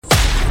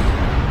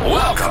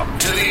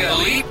the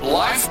Elite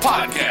Life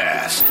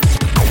Podcast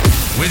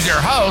with your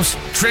hosts,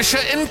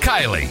 Trisha and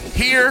Kylie.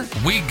 Here,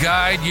 we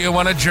guide you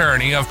on a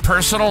journey of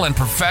personal and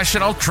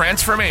professional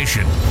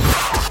transformation,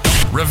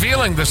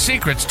 revealing the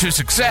secrets to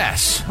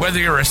success. Whether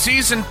you're a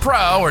seasoned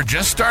pro or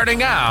just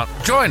starting out,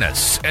 join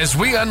us as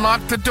we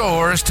unlock the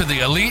doors to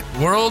the elite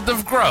world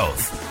of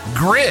growth,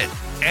 grit,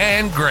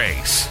 and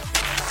grace.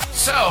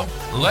 So,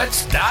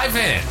 let's dive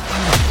in.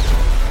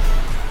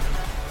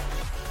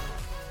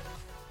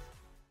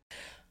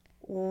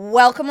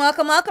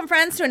 Welcome,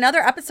 friends, to another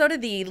episode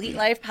of the Elite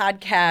Life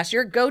Podcast,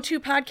 your go-to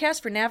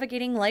podcast for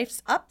navigating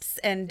life's ups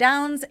and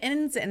downs,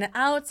 ins and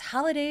outs,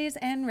 holidays,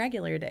 and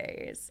regular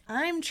days.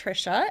 I'm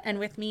Trisha, and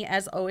with me,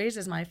 as always,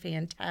 is my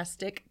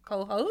fantastic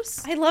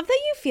co-host. I love that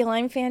you feel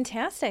I'm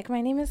fantastic.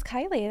 My name is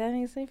Kylie. That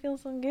makes me feel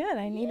so good.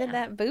 I needed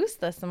that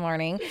boost this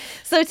morning.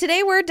 So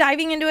today we're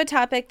diving into a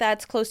topic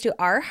that's close to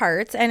our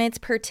hearts, and it's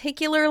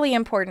particularly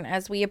important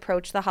as we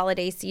approach the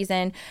holiday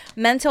season: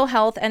 mental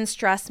health and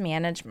stress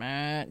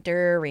management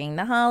during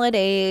the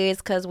holidays,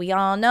 because we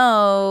all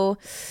know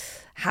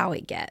how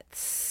it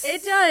gets.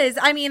 It does.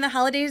 I mean, the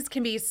holidays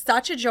can be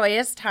such a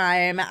joyous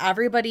time.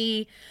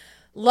 Everybody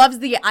loves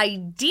the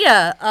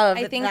idea of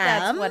I think them.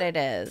 that's what it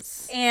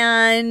is.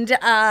 And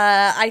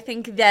I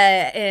think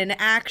that in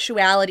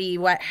actuality,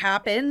 what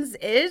happens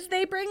is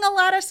they bring a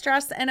lot of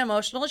stress and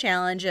emotional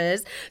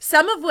challenges,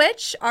 some of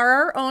which are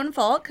our own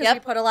fault because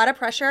we put a lot of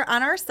pressure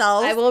on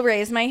ourselves. I will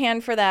raise my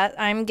hand for that.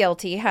 I'm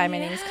guilty. Hi, my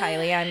name's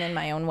Kylie. I'm in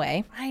my own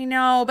way. I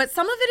know, but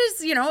some of it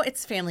is,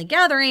 it's family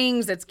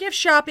gatherings, it's gift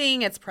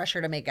shopping, it's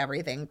pressure to make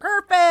everything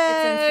perfect.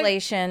 It's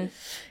inflation.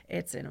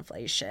 It's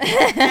inflation.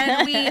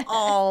 And we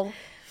all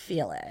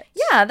feel it.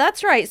 Yeah,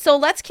 that's right. So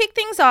let's kick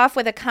things off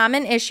with a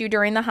common issue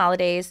during the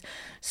holidays: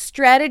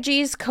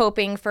 strategies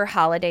coping for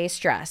holiday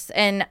stress.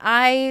 And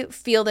I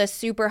feel this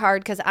super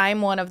hard because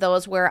I'm one of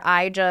those where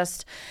I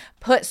just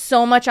put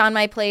so much on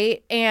my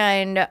plate.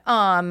 And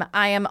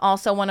I am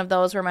also one of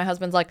those where my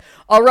husband's like,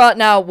 all right,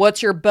 now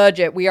what's your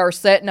budget? We are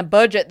setting a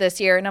budget this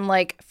year. And I'm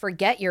like,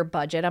 forget your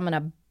budget. I'm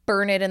going to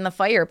burn it in the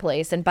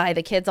fireplace and buy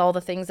the kids all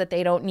the things that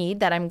they don't need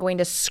that I'm going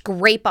to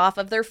scrape off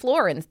of their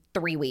floor in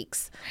 3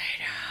 weeks.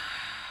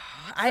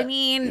 I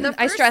mean,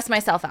 I stress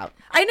myself out.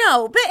 I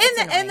know, but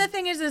and the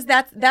thing is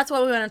that's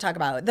what we want to talk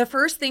about. The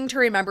first thing to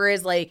remember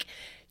is, like,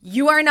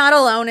 you are not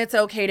alone. It's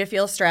okay to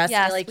feel stressed.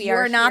 Yes, like, we you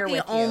are not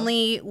here the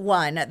only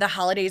one. The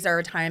holidays are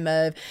a time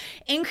of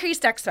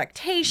increased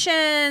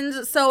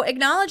expectations. So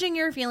acknowledging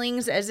your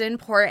feelings is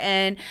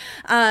important.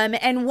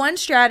 And one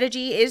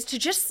strategy is to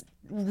just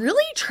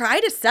really try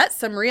to set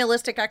some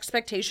realistic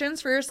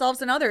expectations for yourselves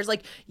and others.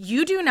 Like,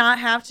 you do not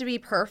have to be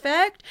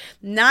perfect.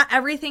 Not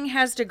everything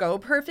has to go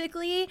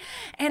perfectly.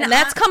 And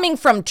that's coming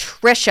from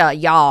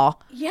Trisha,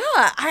 y'all.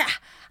 Yeah.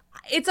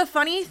 It's a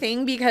funny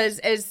thing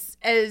because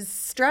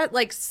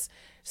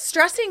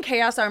stress and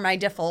chaos are my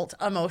default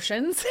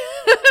emotions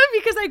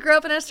because I grew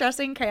up in a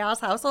stressing chaos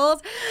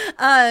household.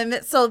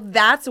 So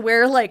that's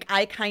where, like,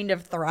 I kind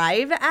of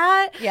thrive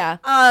at. Yeah.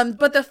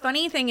 But the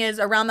funny thing is,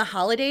 around the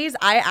holidays,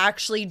 I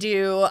actually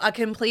do a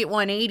complete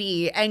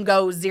 180 and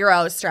go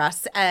zero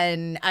stress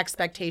and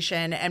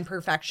expectation and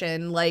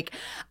perfection. Like,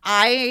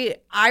 I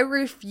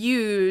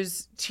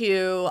refuse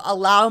to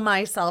allow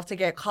myself to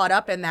get caught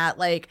up in that,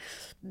 like,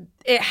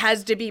 it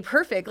has to be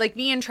perfect. Like,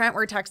 me and Trent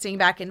were texting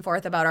back and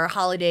forth about our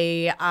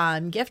holiday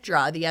gift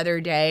draw the other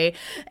day.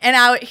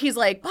 And he's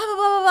like, blah, blah,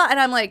 blah, blah, blah. And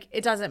I'm like,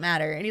 it doesn't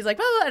matter. And he's like,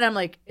 blah, blah. And I'm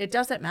like, it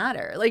doesn't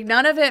matter. Like,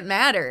 none of it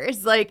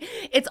matters. Like,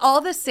 it's all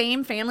the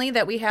same family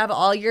that we have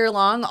all year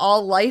long,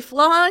 all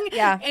lifelong.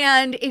 Yeah.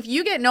 And if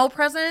you get no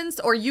presents,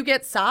 or you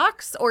get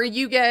socks, or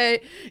you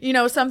get,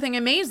 something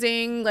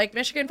amazing like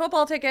Michigan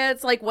football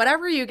tickets, like,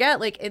 whatever you get,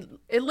 like,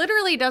 it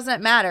literally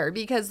doesn't matter,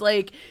 because,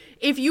 like,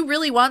 if you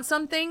really want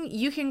something,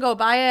 you can go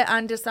buy it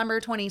on December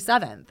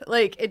 27th.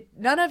 Like,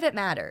 none of it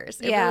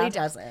matters. It really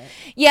doesn't.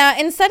 Yeah,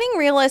 and setting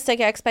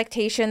realistic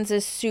expectations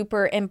is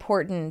super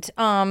important.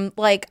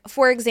 Like,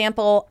 for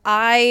example,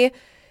 I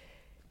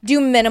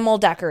do minimal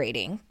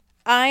decorating.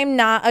 I'm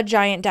not a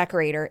giant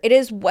decorator. It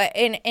is what,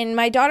 and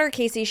my daughter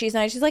Casey, she's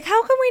nice. She's like,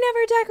 how come we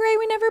never decorate?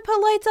 We never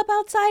put lights up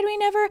outside. We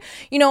never,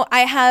 I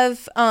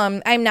have,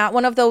 I'm not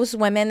one of those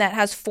women that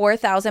has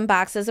 4,000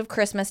 boxes of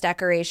Christmas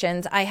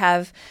decorations. I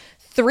have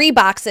 3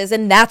 boxes,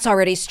 and that's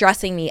already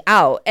stressing me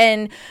out.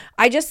 And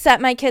I just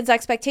set my kids'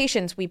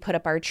 expectations. We put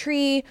up our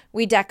tree.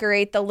 We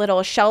decorate the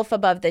little shelf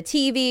above the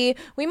TV.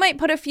 We might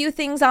put a few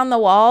things on the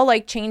wall,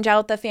 like change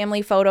out the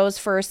family photos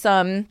for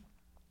some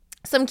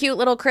cute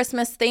little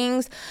Christmas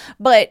things,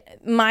 but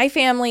my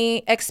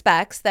family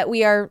expects that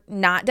we are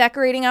not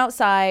decorating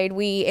outside.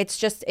 It's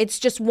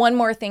just one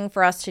more thing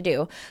for us to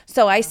do.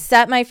 So I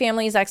set my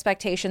family's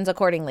expectations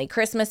accordingly.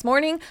 Christmas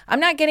morning, I'm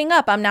not getting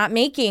up. I'm not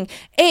making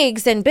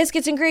eggs and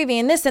biscuits and gravy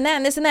and this and that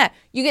and this and that.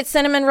 You get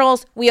cinnamon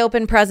rolls. We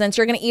open presents.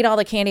 You're going to eat all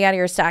the candy out of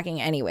your stocking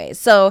anyways.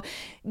 So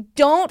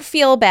don't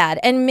feel bad,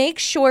 and make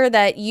sure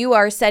that you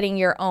are setting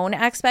your own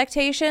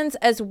expectations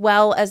as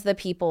well as the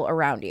people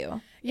around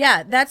you.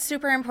 Yeah, that's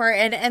super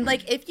important. And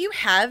like, if you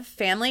have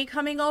family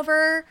coming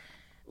over,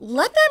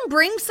 let them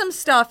bring some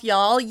stuff,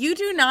 y'all. You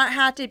do not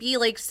have to be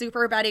like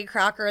super Betty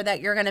Crocker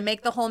that you're going to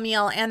make the whole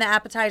meal and the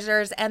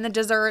appetizers and the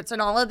desserts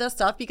and all of this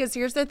stuff, because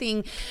here's the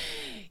thing.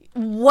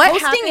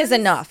 Hosting is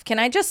enough. Can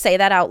I just say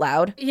that out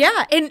loud?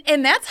 Yeah,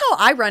 and that's how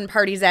I run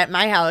parties at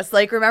my house.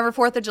 Like, remember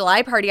 4th of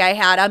July party I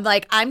had? I'm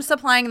like, I'm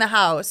supplying the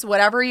house.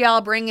 Whatever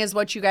y'all bring is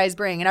what you guys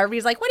bring. And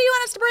everybody's like, what do you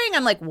want us to bring?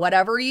 I'm like,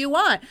 whatever you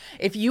want.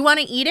 If you want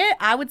to eat it,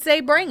 I would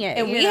say bring it.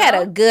 And we had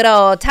a good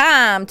old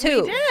time,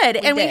 too. We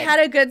did. We had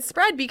a good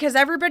spread because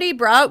everybody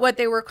brought what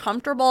they were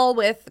comfortable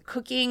with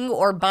cooking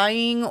or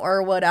buying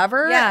or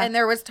whatever. Yeah. And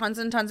there was tons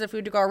and tons of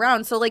food to go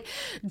around. So,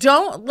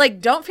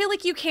 don't feel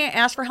like you can't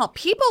ask for help.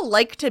 People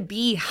like to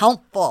be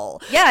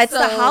helpful. Yeah, it's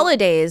the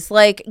holidays.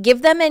 Like,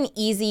 give them an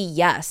easy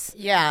yes.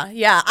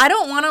 Yeah. I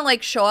don't want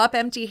to show up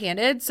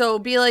empty-handed. So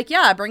be like,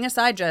 yeah, bring a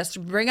side dish,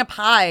 bring a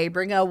pie,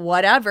 bring a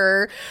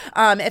whatever.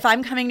 If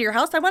I'm coming to your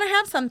house, I want to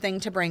have something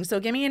to bring. So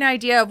give me an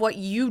idea of what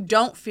you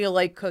don't feel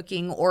like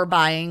cooking or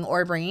buying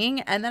or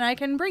bringing, and then I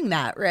can bring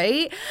that,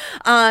 right?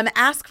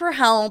 Ask for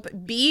help.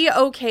 Be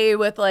okay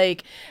with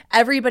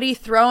everybody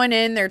throwing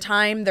in their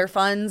time, their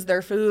funds,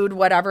 their food,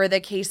 whatever the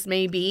case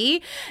may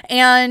be,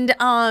 and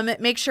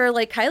make sure,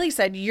 like Kylie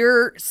said,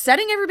 you're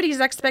setting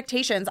everybody's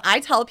expectations. I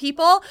tell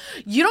people,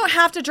 you don't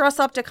have to dress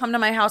up to come to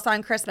my house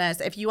on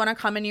Christmas. If you want to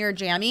come in your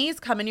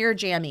jammies, come in your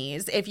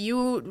jammies.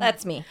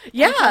 That's me.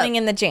 Yeah. I'm coming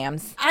in the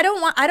jams. I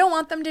don't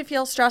want them to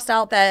feel stressed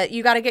out that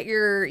you got to get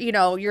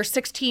your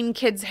 16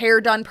 kids'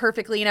 hair done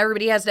perfectly and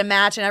everybody has to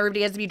match and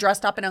everybody has to be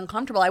dressed up and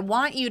uncomfortable. I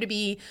want you to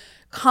be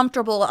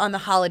comfortable on the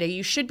holiday.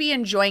 You should be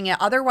enjoying it.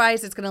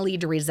 Otherwise, it's going to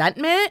lead to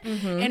resentment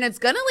and it's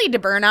going to lead to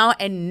burnout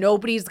and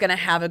nobody's going to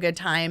have a good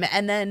time.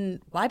 And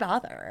then why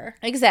bother?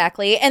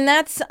 Exactly. And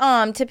that's to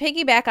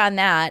piggyback on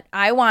that,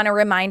 I want to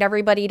remind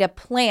everybody to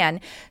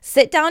plan.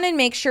 Sit down and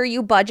make sure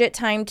you budget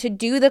time to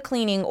do the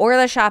cleaning or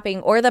the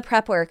shopping or the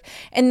prep work.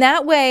 And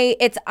that way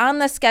it's on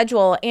the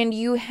schedule and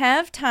you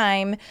have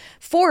time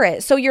for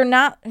it. So you're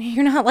not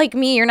like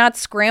me. You're not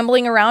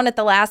scrambling around at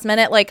the last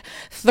minute,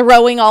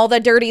 throwing all the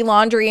dirty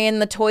laundry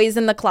in the toys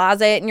in the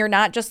closet, and you're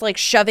not just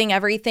shoving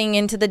everything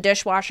into the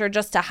dishwasher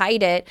just to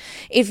hide it.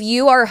 If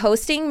you are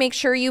hosting, make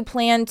sure you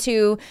plan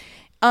to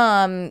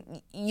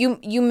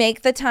you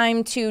make the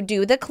time to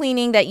do the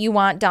cleaning that you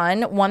want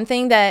done. One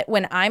thing that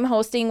when I'm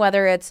hosting,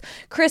 whether it's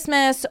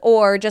Christmas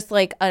or just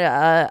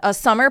a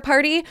summer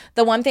party,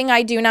 the one thing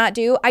I do not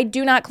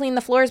clean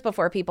the floors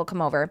before people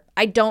come over.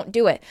 I don't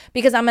do it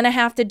because I'm going to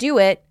have to do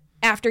it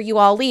after you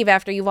all leave,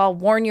 after you've all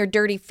worn your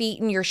dirty feet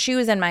and your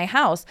shoes in my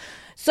house.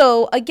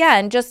 So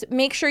again, just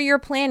make sure you're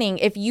planning.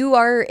 If you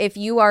are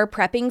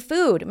prepping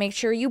food, make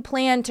sure you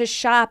plan to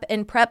shop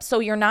and prep so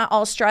you're not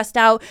all stressed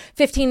out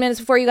 15 minutes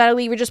before you got to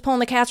leave. You're just pulling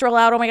the casserole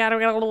out. Oh my God.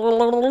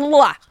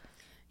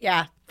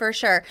 Yeah, for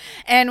sure.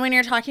 And when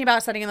you're talking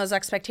about setting those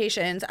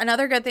expectations,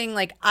 another good thing,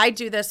 I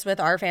do this with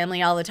our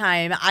family all the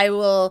time. I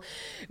will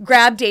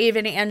grab Dave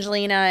and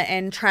Angelina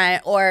and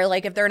Trent, or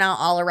if they're not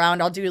all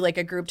around, I'll do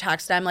a group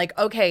text. I'm like,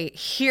 okay,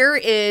 here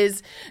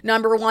is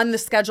number one, the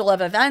schedule of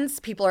events.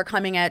 People are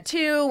coming at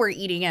 2. We're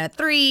eating at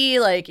 3.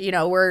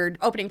 We're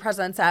opening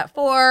presents at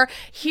 4.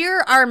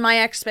 Here are my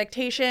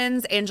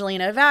expectations.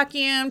 Angelina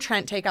vacuum,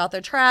 Trent take out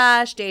the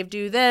trash, Dave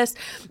do this.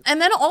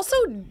 And then also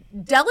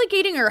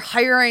delegating or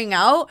hiring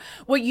out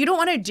what you don't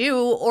want to do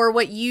or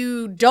what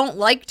you don't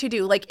like to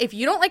do. If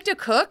you don't like to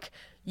cook,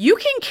 you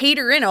can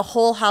cater in a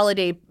whole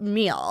holiday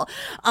meal.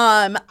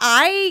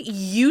 I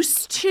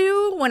used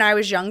to, when I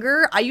was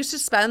younger, I used to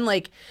spend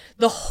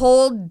the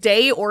whole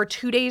day or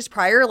 2 days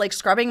prior,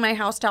 scrubbing my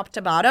house top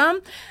to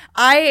bottom.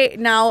 I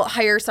now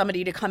hire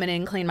somebody to come in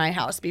and clean my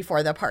house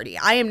before the party.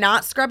 I am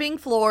not scrubbing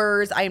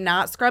floors. I am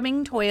not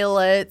scrubbing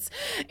toilets.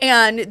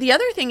 And the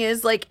other thing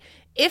is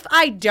if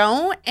I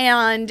don't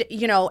and,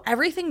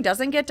 everything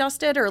doesn't get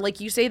dusted or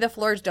you say the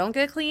floors don't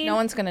get clean. No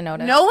one's going to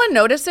notice. No one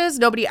notices.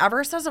 Nobody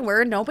ever says a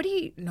word.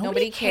 Nobody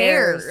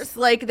cares.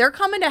 They're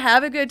coming to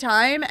have a good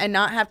time and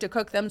not have to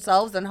cook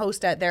themselves and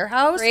host at their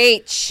house.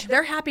 Preach.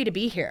 They're happy to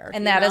be here.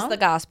 And that is the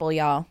gospel,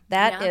 y'all.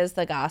 That is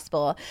the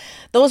gospel.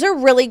 Those are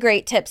really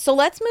great tips. So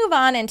let's move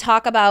on and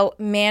talk about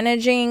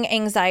managing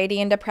anxiety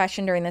and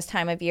depression during this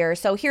time of year.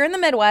 So here in the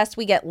Midwest,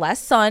 we get less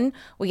sun,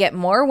 we get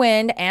more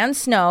wind and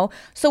snow.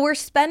 So we're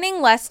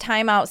spending less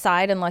time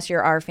outside, unless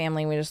you're our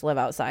family. We just live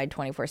outside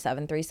 24/7,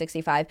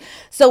 365.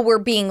 So we're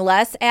being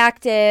less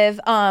active.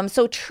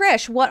 So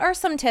Trish, what are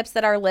some tips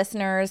that our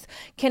listeners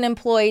can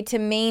employ to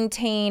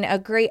maintain a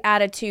great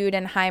attitude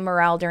and high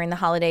morale during the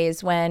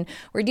holidays when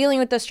we're dealing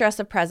with the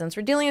stress of presents,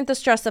 we're dealing with the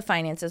stress of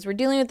finances, we're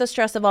dealing with the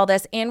stress of all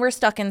this, and we're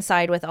stuck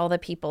inside with all the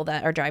people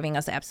that are driving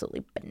us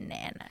absolutely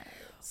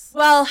bananas?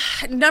 Well,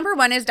 number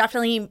one is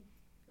definitely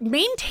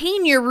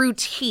maintain your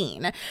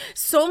routine.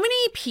 So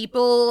many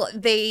people,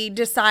 they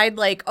decide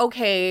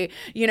okay,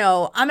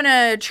 I'm going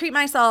to treat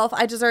myself.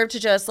 I deserve to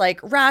just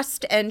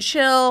rest and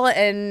chill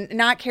and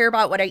not care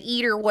about what I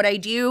eat or what I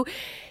do.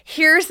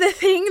 Here's the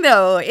thing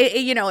though,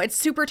 it's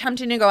super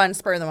tempting to go on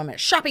spur of the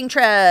moment shopping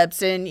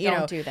trips and,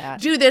 Don't do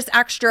that. Do this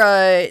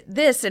extra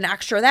this and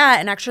extra that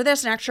and extra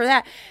this and extra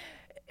that.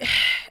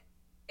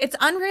 it's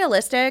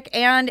unrealistic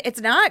and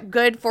it's not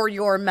good for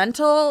your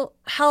mental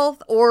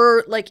health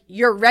or like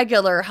your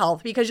regular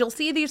health, because you'll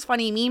see these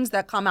funny memes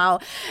that come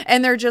out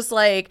and they're just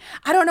like,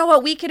 I don't know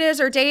what week it is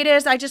or day it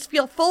is. I just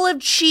feel full of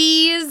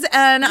cheese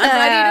and I'm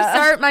ready to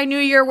start my New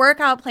Year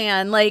workout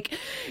plan. Like,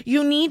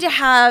 you need to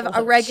have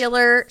a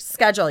regular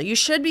schedule. You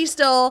should be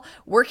still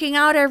working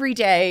out every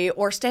day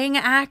or staying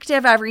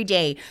active every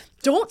day.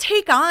 Don't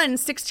take on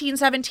 16,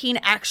 17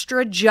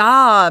 extra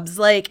jobs.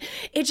 Like,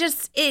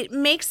 it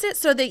makes it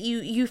so that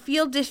you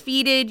feel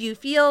defeated, you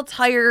feel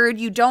tired,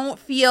 you don't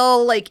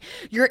feel like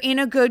you're in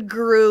a good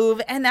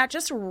groove, and that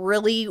just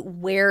really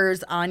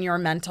wears on your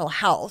mental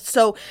health.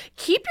 So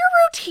keep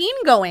your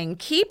routine going.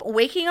 Keep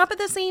waking up at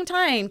the same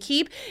time.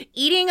 Keep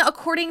eating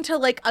according to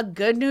like a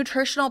good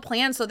nutritional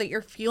plan so that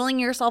you're fueling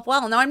yourself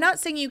well. Now, I'm not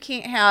saying you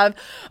can't have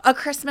a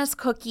Christmas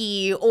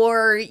cookie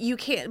or you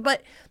can't,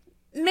 but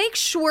make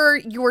sure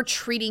you're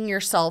treating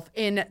yourself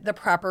in the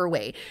proper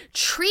way.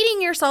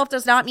 Treating yourself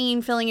does not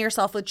mean filling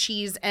yourself with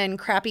cheese and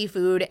crappy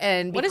food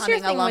and what is your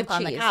becoming a thing lump with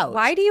on the cheese? couch.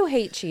 Why do you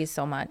hate cheese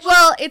so much?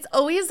 Well, it's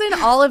always in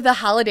all of the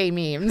holiday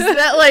memes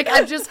that like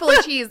I'm just full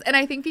of cheese. And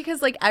I think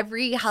because like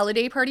every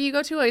holiday party you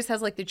go to always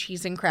has like the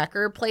cheese and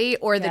cracker plate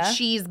or the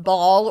cheese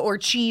ball or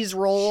cheese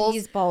rolls.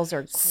 Cheese balls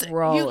are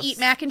gross. You eat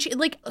mac and cheese.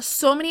 Like,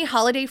 so many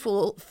holiday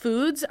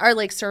foods are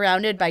like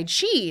surrounded by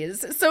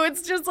cheese. So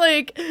it's just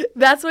like,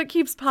 that's what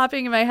keeps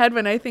popping in my head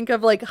when I think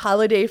of like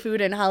holiday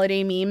food and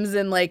holiday memes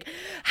and like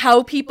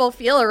how people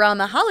feel around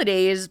the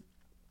holidays.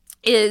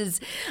 Is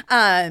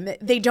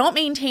they don't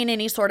maintain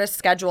any sort of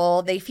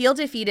schedule. They feel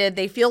defeated.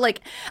 They feel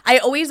like, I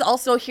always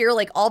also hear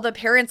like all the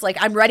parents like,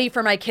 I'm ready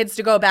for my kids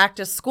to go back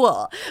to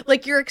school.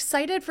 Like, you're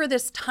excited for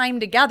this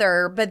time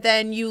together, but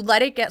then you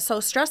let it get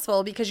so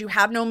stressful because you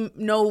have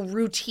no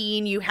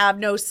routine, you have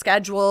no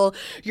schedule,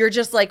 you're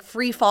just like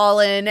free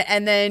falling,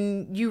 and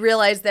then you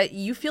realize that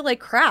you feel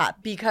like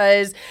crap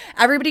because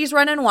everybody's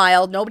running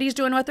wild, nobody's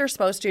doing what they're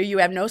supposed to, you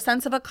have no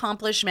sense of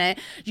accomplishment,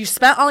 you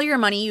spent all your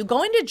money, you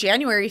go into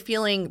January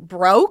feeling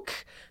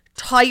broke,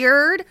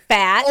 tired,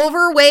 fat,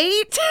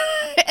 overweight,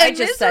 and I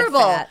just miserable.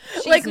 said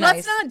fat. Like, nice.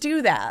 let's not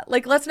do that.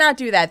 Like, let's not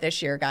do that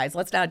this year, guys.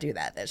 Let's not do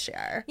that this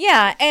year.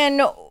 Yeah,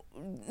 and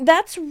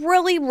that's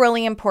really,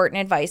 really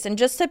important advice. And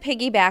just to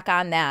piggyback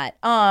on that,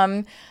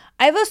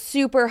 I have a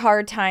super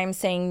hard time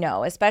saying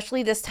no,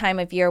 especially this time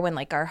of year when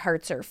like our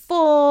hearts are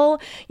full,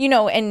 you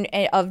know, and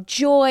of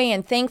joy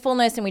and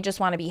thankfulness, and we just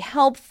want to be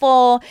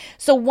helpful.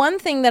 So one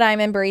thing that I'm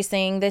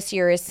embracing this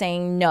year is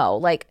saying no.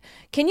 Like,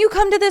 can you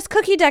come to this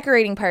cookie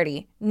decorating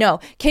party? No.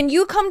 Can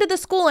you come to the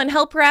school and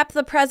help wrap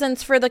the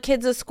presents for the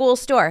kids' school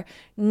store?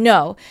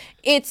 No.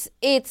 It's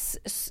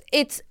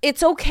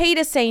okay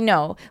to say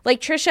no. Like,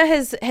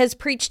 Trisha has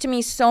preached to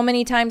me so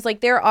many times,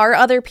 like, there are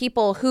other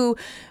people who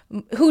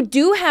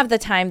do have the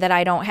time that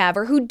I don't have,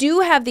 or who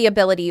do have the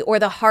ability or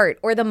the heart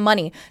or the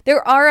money.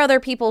 There are other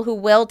people who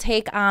will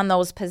take on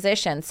those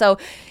positions. So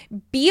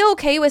be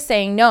okay with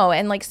saying no.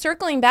 And like,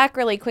 circling back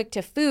really quick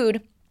to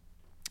food,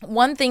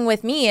 one thing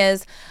with me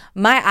is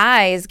my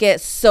eyes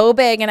get so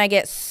big and I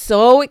get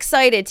so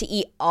excited to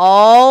eat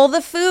all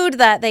the food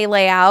that they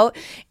lay out.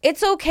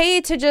 It's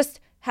okay to just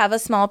have a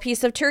small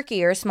piece of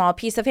turkey or a small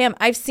piece of ham.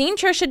 I've seen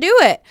Trisha do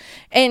it.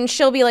 And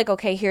she'll be like,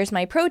 okay, here's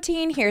my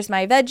protein, here's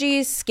my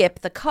veggies, skip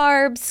the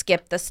carbs,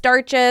 skip the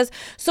starches.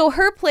 So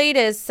her plate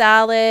is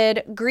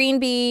salad, green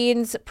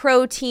beans,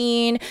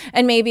 protein,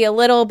 and maybe a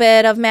little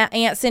bit of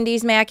Aunt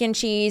Cindy's mac and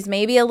cheese,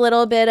 maybe a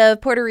little bit of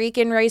Puerto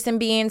Rican rice and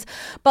beans.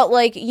 But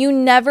like, you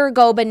never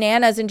go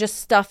bananas and just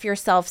stuff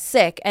yourself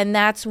sick. And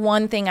that's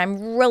one thing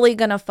I'm really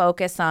going to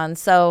focus on.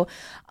 So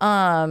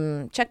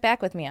check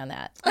back with me on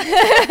that.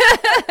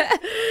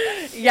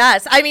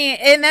 Yes. I mean,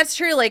 and that's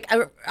true. Like,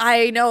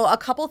 I know a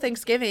couple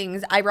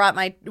Thanksgivings,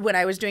 when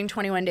I was doing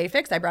 21 Day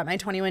Fix, I brought my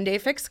 21 Day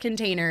Fix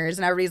containers,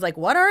 and everybody's like,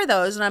 what are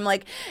those? And I'm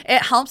like,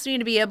 it helps me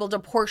to be able to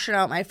portion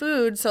out my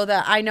food so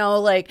that I know,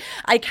 like,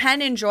 I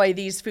can enjoy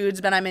these foods,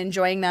 but I'm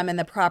enjoying them in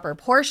the proper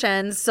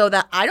portions so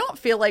that I don't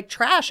feel like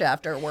trash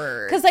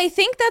afterward. Because I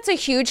think that's a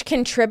huge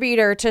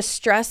contributor to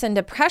stress and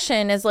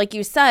depression is, like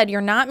you said,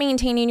 you're not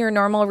maintaining your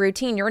normal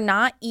routine. You're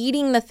not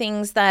eating the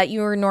things that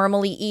you're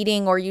normally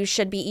eating or you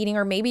should be eating,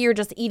 or maybe you're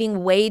just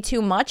eating way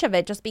too much of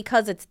it just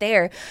because it's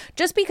there.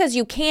 Just because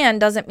you can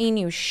doesn't mean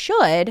you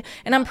should.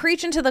 And I'm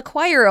preaching to the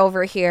choir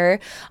over here.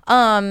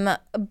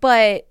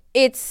 But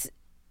it's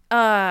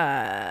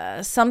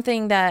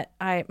something that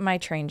my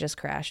train just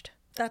crashed.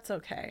 That's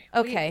okay.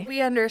 Okay.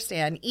 We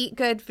understand. Eat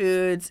good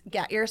foods.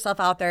 Get yourself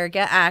out there.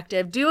 Get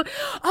active. It'll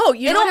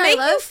make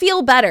you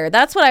feel better.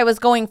 That's what I was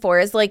going for,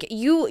 is like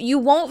you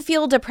won't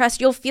feel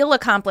depressed. You'll feel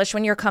accomplished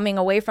when you're coming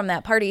away from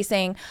that party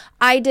saying,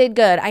 I did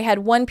good. I had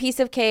one piece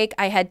of cake.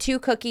 I had 2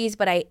 cookies,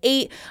 but I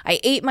ate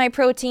my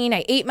protein.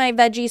 I ate my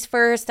veggies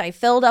first. I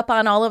filled up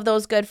on all of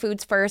those good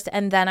foods first,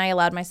 and then I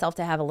allowed myself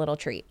to have a little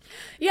treat.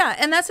 Yeah,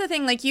 and that's the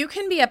thing. Like, you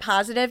can be a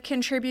positive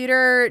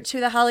contributor to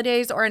the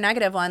holidays or a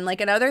negative one. Like,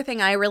 another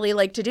thing I really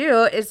like like to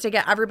do is to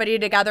get everybody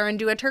together and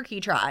do a turkey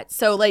trot.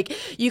 So like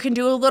you can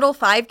do a little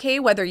 5K,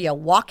 whether you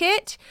walk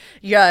it,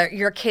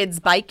 your kids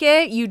bike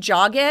it, you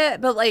jog it.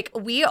 But like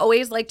we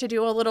always like to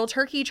do a little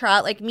turkey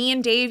trot. Like me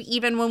and Dave,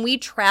 even when we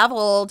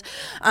traveled,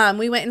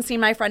 we went and seen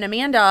my friend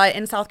Amanda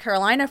in South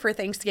Carolina for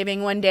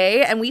Thanksgiving one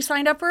day, and we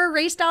signed up for a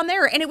race down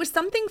there. And it was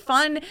something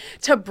fun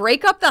to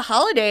break up the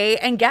holiday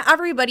and get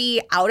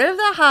everybody out of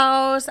the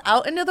house,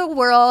 out into the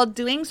world,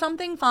 doing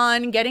something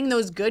fun, getting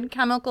those good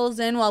chemicals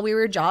in while we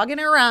were jogging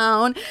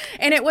around.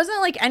 And it wasn't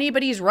like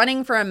anybody's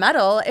running for a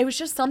medal. It was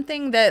just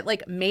something that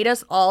like made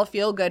us all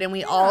feel good, and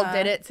we all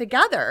did it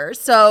together.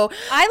 So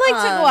I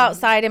like to go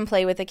outside and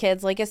play with the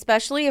kids, like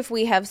especially if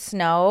we have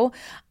snow.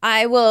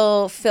 I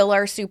will fill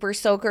our super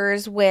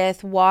soakers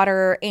with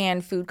water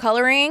and food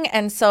coloring,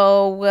 and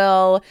so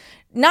we'll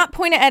not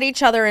point it at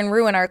each other and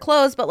ruin our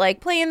clothes, but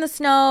like play in the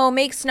snow,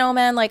 make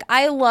snowmen. Like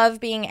I love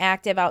being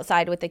active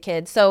outside with the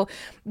kids. So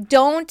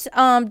don't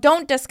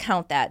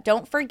discount that.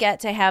 Don't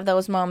forget to have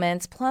those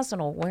moments. Plus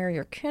it'll wear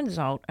your kids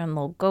out and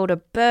they'll go to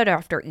bed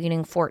after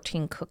eating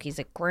 14 cookies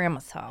at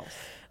grandma's house.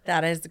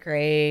 That is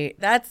great.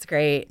 That's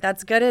great.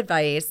 That's good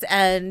advice.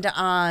 And,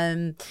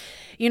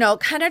 you know,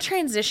 kind of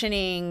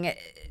transitioning,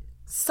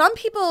 some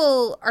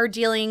people are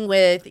dealing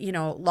with, you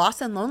know, loss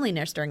and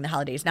loneliness during the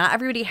holidays. Not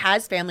everybody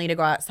has family to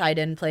go outside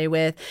and play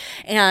with.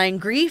 And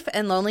grief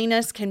and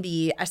loneliness can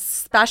be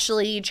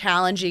especially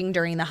challenging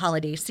during the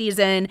holiday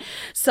season.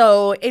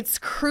 So it's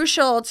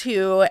crucial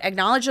to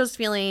acknowledge those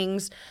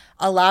feelings,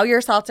 allow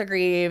yourself to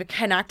grieve,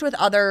 connect with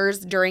others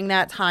during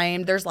that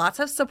time. There's lots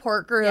of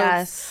support groups.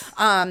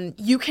 Yes.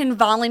 You can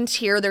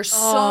volunteer. There's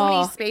so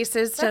many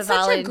spaces to volunteer.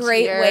 That's such a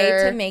great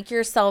way to make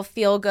yourself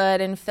feel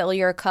good and fill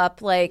your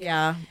cup. Like,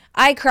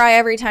 I cry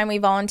every time we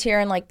volunteer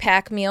and like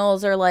pack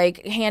meals or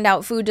like hand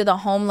out food to the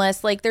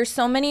homeless. Like there's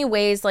so many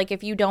ways, like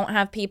if you don't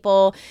have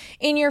people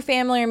in your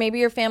family or maybe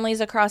your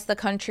family's across the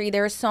country,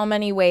 there's so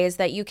many ways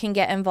that you can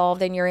get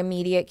involved in your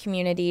immediate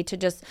community to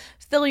just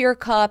fill your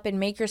cup and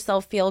make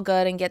yourself feel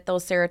good and get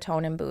those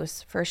serotonin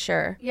boosts for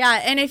sure. Yeah.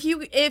 And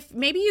if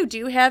maybe you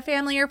do have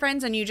family or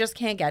friends and you just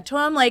can't get to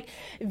them, like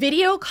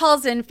video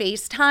calls and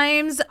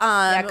FaceTimes.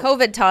 Yeah,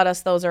 COVID taught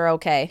us those are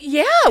okay.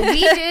 Yeah, we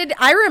did.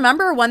 I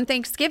remember one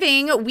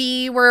Thanksgiving,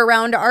 we were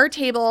around our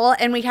table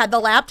and we had the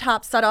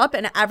laptop set up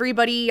and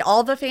everybody,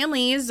 all the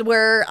families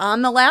were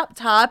on the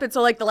laptop. And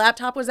so like the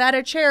laptop was at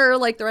a chair,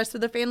 like the rest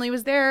of the family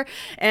was there.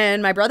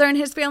 And my brother and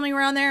his family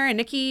were on there and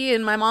Nikki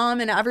and my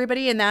mom and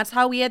everybody. And that's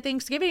how we had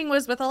Thanksgiving,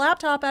 was with a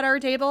laptop at our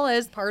table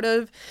as part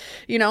of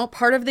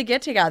the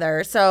get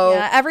together. So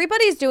yeah,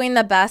 everybody's doing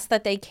the best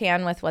that they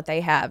can with what they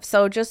have.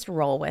 So just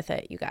roll with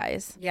it, you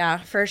guys. Yeah,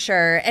 for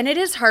sure. And it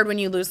is hard when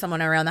you lose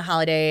someone around the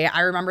holiday.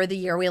 I remember the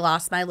year we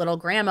lost my little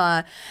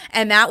grandma,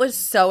 and that was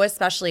so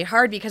especially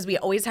hard because we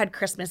always had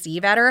Christmas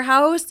Eve at her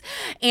house,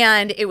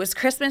 and it was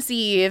Christmas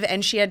Eve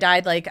and she had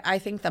died like I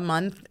think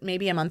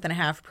maybe a month and a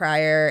half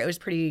prior. It was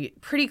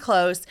pretty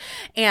close,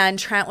 and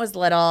Trent was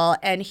little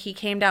and he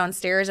came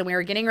downstairs and we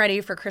were getting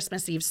ready for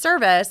Christmas Eve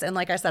service. And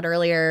like I said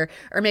earlier,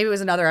 or maybe it was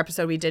another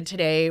episode we did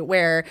today,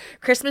 where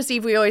Christmas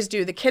Eve we always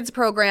do the kids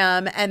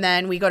program and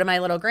then we go to my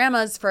little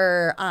grandma's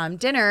for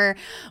dinner.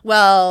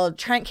 Well,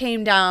 Trent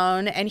came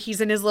down and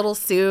he's in his little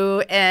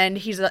suit and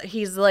he's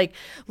like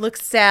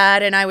looks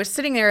sad, and I was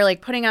sitting there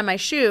like putting on my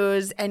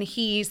shoes and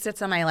he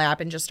sits on my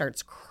lap and just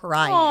starts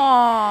crying.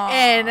 Aww,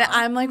 and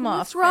I'm like,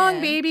 what's wrong,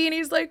 baby? And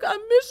he's like, I'm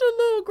missing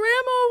little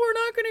grandma, we're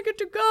not gonna get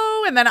to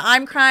go. And then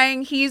I'm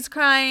crying, he's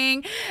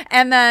crying.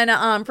 And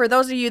then for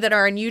those of you that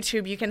are on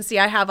YouTube, you can see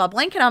I have a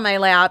blanket on my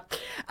lap.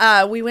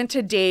 We went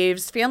to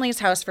Dave's family's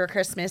house for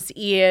Christmas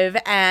Eve,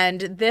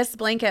 and this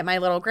blanket my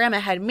little grandma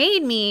had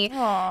made me.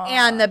 Aww.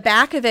 And the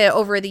back of it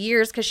over the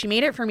years, because she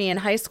made it for me in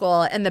high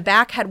school, and the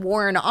back had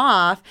worn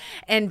off,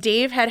 and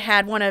Dave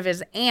had one of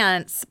his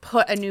aunts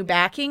put a new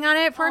backing on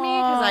it for me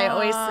because I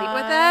always sleep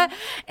with it.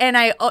 And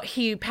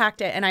he packed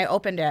it and I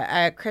opened it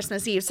at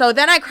Christmas Eve. So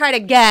then I cried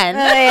again.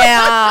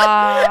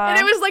 Yeah. And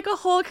it was like a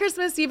whole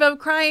Christmas Eve of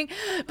crying.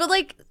 But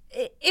like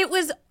it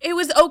was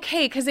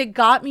okay because it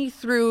got me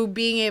through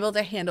being able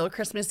to handle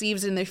Christmas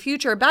Eves in the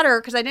future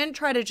better, because I didn't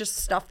try to just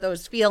stuff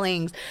those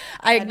feelings.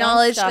 I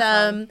acknowledged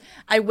them.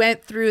 I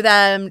went through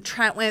them.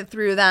 Trent went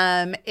through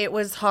them. It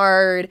was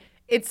hard.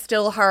 It's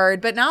still hard.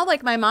 But now,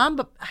 like, my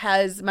mom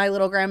has my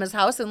little grandma's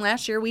house, and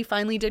last year we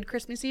finally did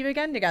Christmas Eve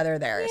again together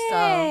there. Yay, so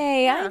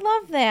yeah. I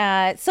love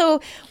that.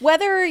 So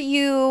whether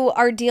you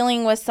are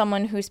dealing with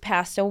someone who's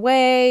passed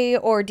away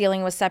or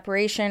dealing with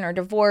separation or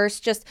divorce,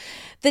 just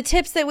the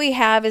tips that we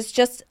have is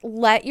just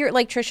like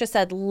Trisha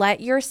said,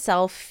 let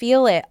yourself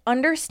feel it.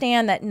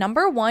 Understand that,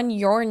 number one,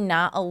 you're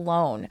not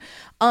alone.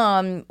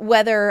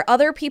 Whether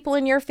other people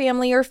in your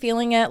family are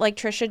feeling it, like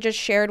Trisha just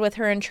shared with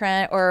her and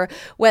Trent, or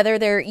whether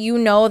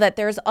that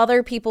there's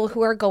other people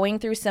who are going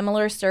through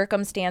similar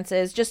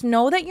circumstances, just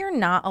know that you're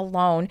not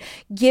alone.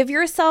 Give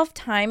yourself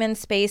time and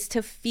space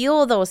to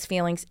feel those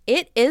feelings.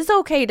 It is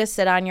okay to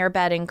sit on your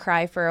bed and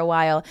cry for a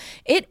while.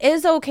 It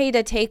is okay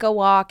to take a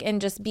walk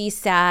and just be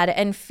sad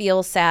and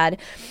feel sad.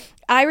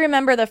 I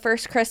remember the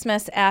first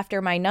Christmas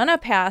after my Nana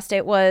passed,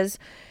 it was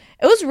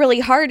it was really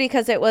hard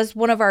because it was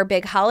one of our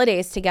big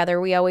holidays together.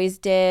 We always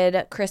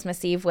did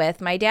Christmas Eve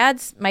with my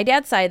dad's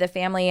side of the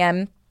family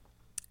and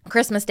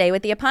Christmas Day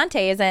with the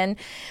Apontes, and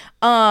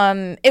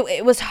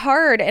it was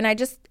hard, and I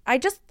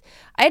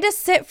had to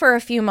sit for a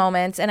few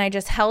moments, and I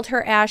just held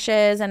her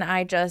ashes, and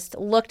I just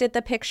looked at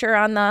the picture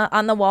on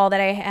the wall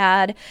that I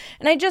had,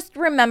 and I just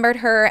remembered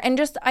her, and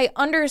just I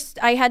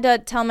had to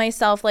tell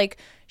myself, like,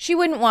 she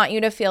wouldn't want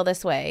you to feel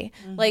this way.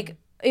 Like,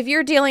 if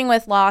you're dealing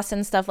with loss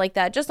and stuff like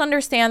that, just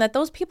understand that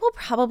those people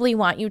probably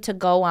want you to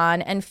go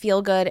on and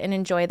feel good and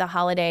enjoy the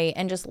holiday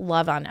and just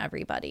love on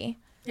everybody.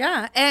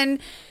 Yeah, and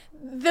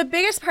the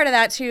biggest part of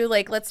that too,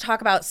 like, let's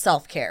talk about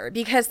self-care,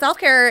 because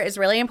self-care is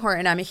really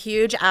important. I'm a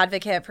huge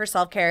advocate for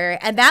self-care,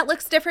 and that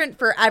looks different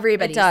for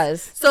everybody. It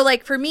does. So,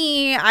 like, for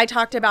me, I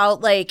talked about,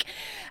 like,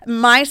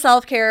 my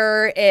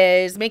self-care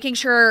is making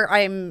sure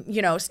I'm,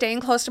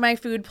 staying close to my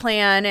food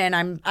plan,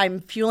 and I'm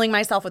fueling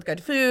myself with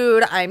good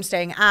food. I'm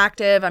staying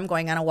active. I'm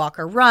going on a walk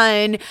or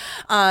run.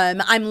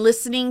 I'm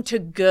listening to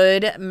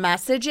good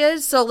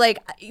messages. So, like,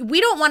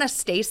 we don't want to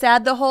stay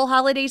sad the whole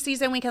holiday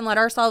season. We can let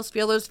ourselves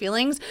feel those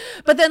feelings,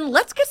 but then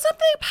let's get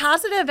something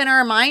positive in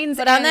our minds.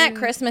 But on that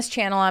Christmas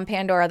channel on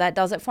Pandora, that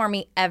does it for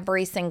me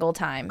every single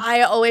time.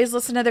 I always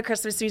listen to the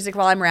Christmas music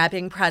while I'm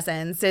wrapping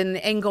presents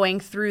and going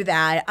through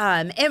that.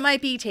 It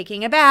might be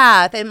taking a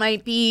bath. It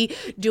might be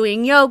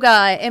doing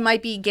yoga. It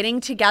might be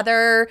getting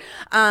together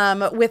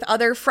with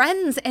other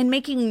friends and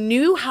making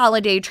new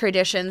holiday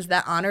traditions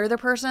that honor the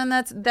person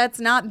that's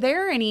not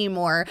there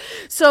anymore.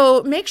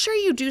 So make sure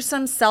you do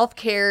some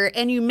self-care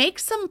and you make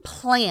some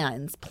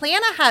plans.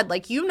 Plan ahead.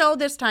 Like,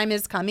 this time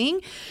is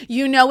coming.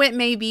 It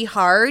may be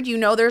hard.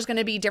 There's going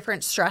to be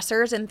different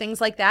stressors and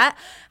things like that.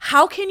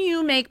 How can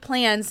you make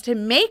plans to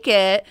make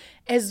it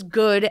as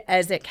good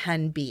as it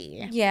can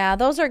be? Yeah,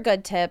 those are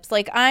good tips.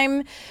 Like,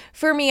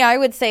 for me, I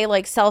would say,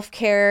 like,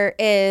 self-care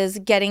is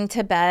getting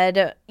to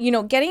bed.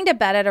 Getting to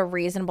bed at a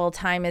reasonable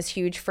time is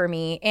huge for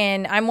me.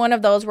 And I'm one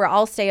of those where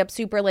I'll stay up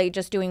super late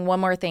just doing one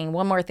more thing.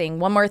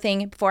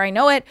 Before I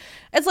know it,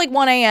 it's like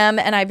 1 a.m.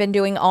 and I've been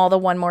doing all the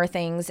one more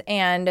things.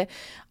 And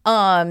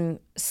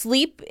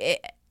sleep,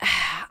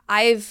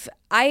 I've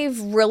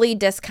really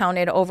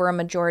discounted over a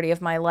majority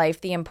of my life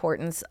the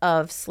importance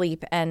of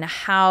sleep and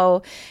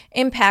how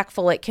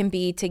impactful it can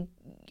be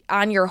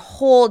on your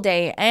whole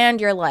day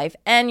and your life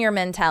and your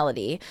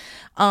mentality.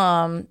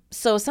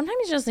 So sometimes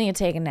you just need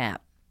to take a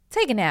nap.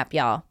 Take a nap,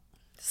 y'all.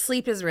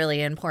 Sleep is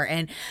really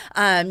important.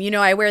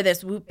 I wear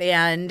this Whoop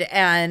band,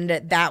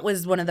 and that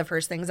was one of the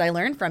first things I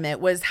learned from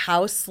it was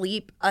how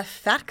sleep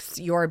affects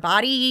your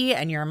body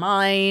and your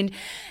mind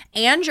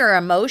and your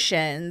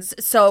emotions.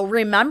 So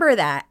remember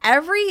that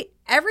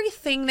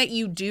everything that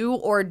you do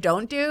or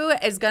don't do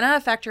is going to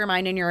affect your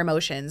mind and your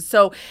emotions.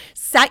 So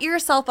set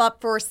yourself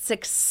up for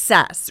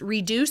success.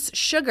 Reduce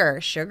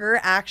sugar. Sugar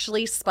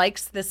actually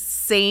spikes the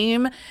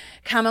same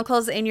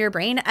chemicals in your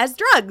brain as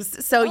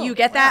drugs. So you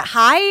get that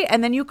high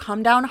and then you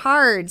come down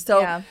hard.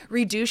 So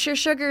reduce your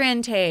sugar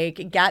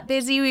intake. Get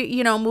busy,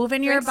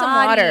 moving your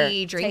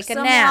body. Drink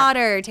some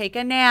water. Take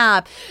a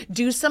nap.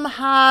 Do some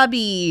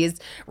hobbies.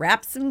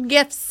 Wrap some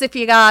gifts if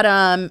you got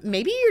them.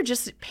 Maybe you're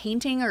just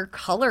painting or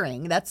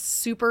coloring. That's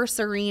super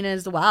serene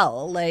as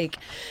well. Like,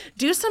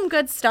 do some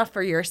good stuff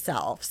for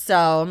yourself.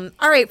 So,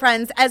 all right,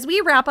 friends, as we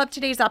wrap up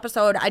today's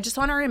episode, I just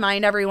want to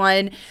remind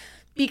everyone,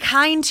 be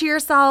kind to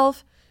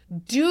yourself.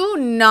 Do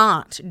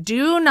not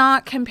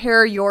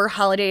compare your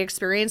holiday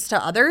experience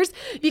to others,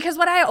 because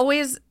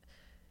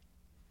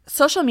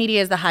social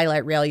media is the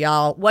highlight reel,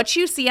 y'all. What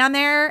you see on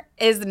there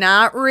is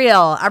not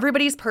real.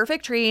 Everybody's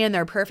perfect tree and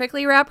their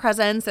perfectly wrapped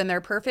presents and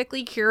their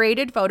perfectly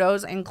curated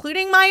photos,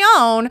 including my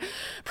own,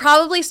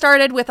 probably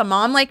started with a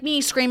mom like me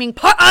screaming,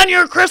 "Put on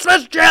your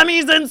Christmas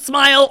jammies and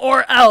smile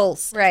or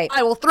else. Right.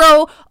 I will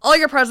throw all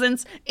your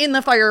presents in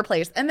the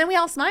fireplace." And then we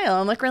all smile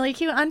and look really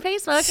cute on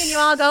Facebook, and you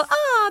all go,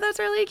 "Oh, that's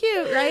really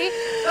cute," right?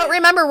 But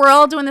remember, we're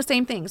all doing the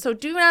same thing. So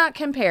do not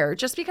compare.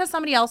 Just because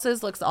somebody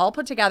else's looks all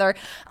put together,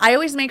 I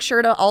always make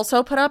sure to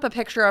also put up a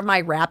picture of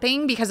my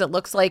wrapping, because it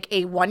looks like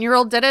a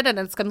 1-year-old did it and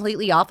it's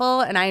completely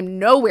awful, and I'm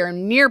nowhere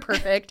near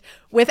perfect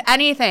with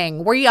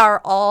anything. We are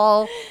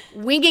all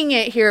winging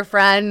it here,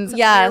 friends.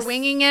 Yes. We're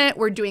winging it.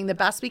 We're doing the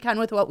best we can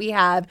with what we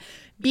have.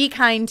 Be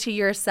kind to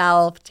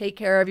yourself, take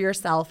care of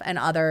yourself and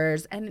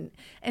others, and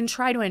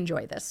try to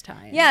enjoy this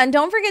time. Yeah, and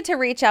don't forget to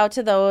reach out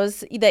to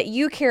those that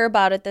you care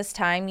about at this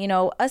time.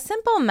 A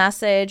simple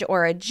message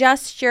or a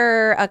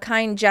gesture, a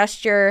kind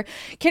gesture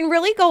can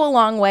really go a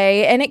long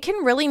way, and it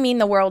can really mean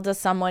the world to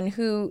someone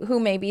who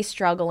may be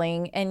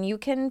struggling, and you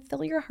can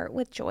fill your heart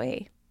with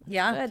joy.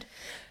 Yeah. Good.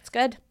 It's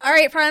good. All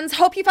right, friends.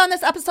 Hope you found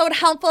this episode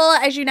helpful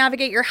as you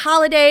navigate your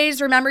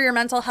holidays. Remember, your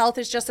mental health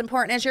is just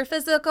important as your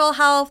physical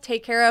health.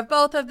 Take care of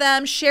both of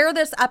them. Share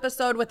this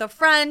episode with a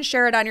friend.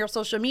 Share it on your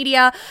social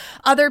media.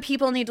 Other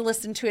people need to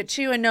listen to it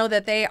too and know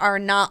that they are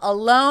not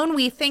alone.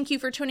 We thank you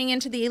for tuning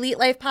into the Elite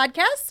Life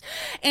Podcast.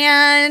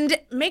 And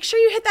make sure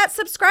you hit that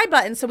subscribe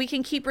button so we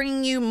can keep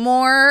bringing you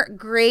more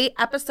great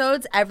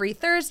episodes every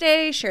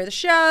Thursday. Share the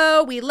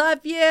show. We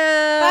love you.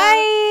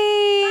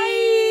 Bye.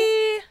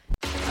 Bye.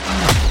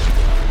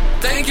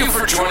 Thank you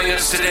for joining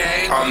us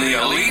today on the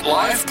Elite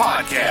Life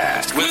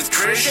Podcast with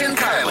Trish and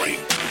Kylie.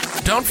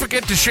 Don't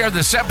forget to share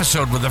this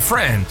episode with a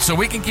friend so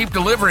we can keep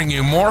delivering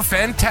you more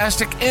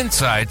fantastic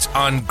insights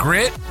on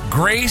grit,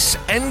 grace,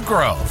 and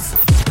growth.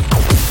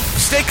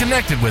 Stay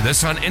connected with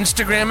us on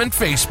Instagram and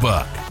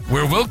Facebook,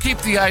 where we'll keep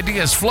the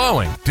ideas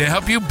flowing to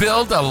help you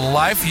build a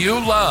life you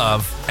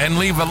love and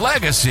leave a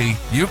legacy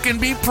you can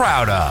be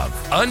proud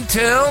of.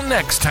 Until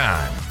next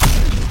time.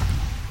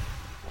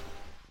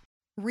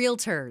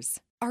 Realtors,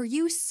 are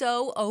you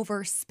so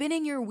over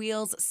spinning your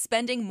wheels,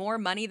 spending more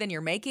money than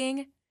you're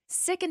making?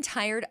 Sick and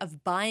tired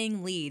of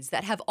buying leads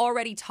that have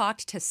already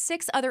talked to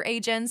 6 other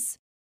agents?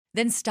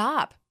 Then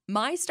stop.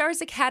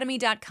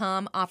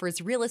 MyStarsAcademy.com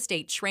offers real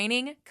estate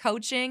training,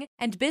 coaching,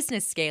 and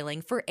business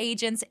scaling for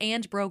agents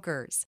and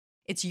brokers.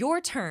 It's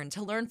your turn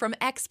to learn from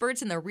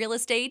experts in the real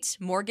estate,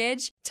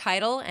 mortgage,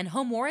 title, and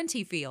home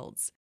warranty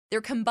fields. Their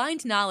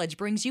combined knowledge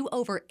brings you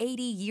over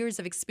 80 years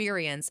of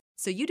experience,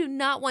 so you do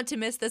not want to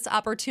miss this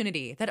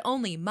opportunity that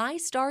only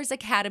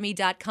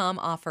MyStarsAcademy.com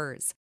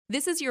offers.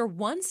 This is your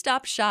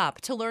one-stop shop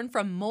to learn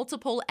from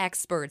multiple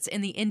experts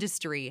in the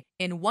industry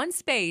in one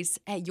space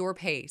at your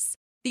pace.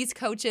 These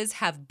coaches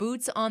have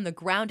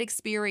boots-on-the-ground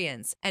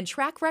experience and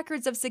track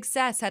records of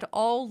success at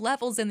all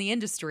levels in the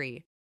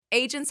industry.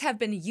 Agents have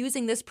been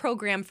using this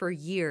program for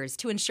years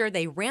to ensure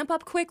they ramp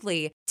up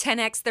quickly,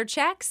 10x their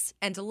checks,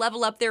 and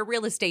level up their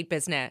real estate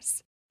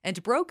business.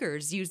 And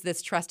brokers use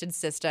this trusted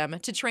system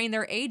to train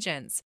their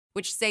agents,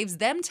 which saves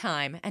them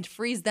time and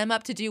frees them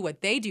up to do what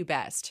they do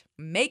best: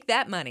 make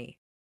that money.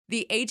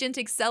 The Agent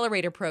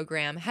Accelerator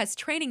program has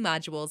training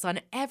modules on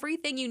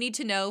everything you need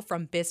to know,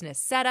 from business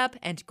setup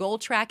and goal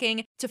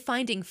tracking to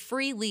finding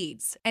free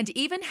leads, and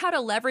even how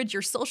to leverage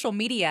your social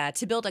media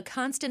to build a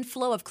constant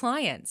flow of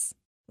clients.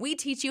 We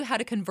teach you how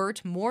to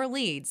convert more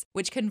leads,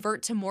 which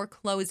convert to more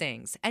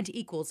closings and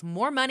equals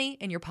more money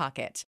in your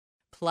pocket.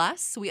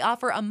 Plus, we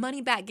offer a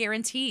money-back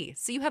guarantee,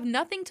 so you have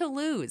nothing to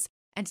lose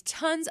and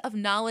tons of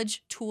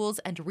knowledge, tools,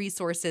 and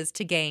resources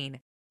to gain.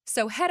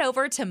 So head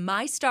over to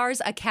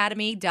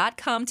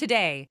MyStarsAcademy.com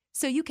today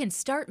so you can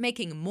start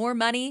making more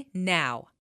money now.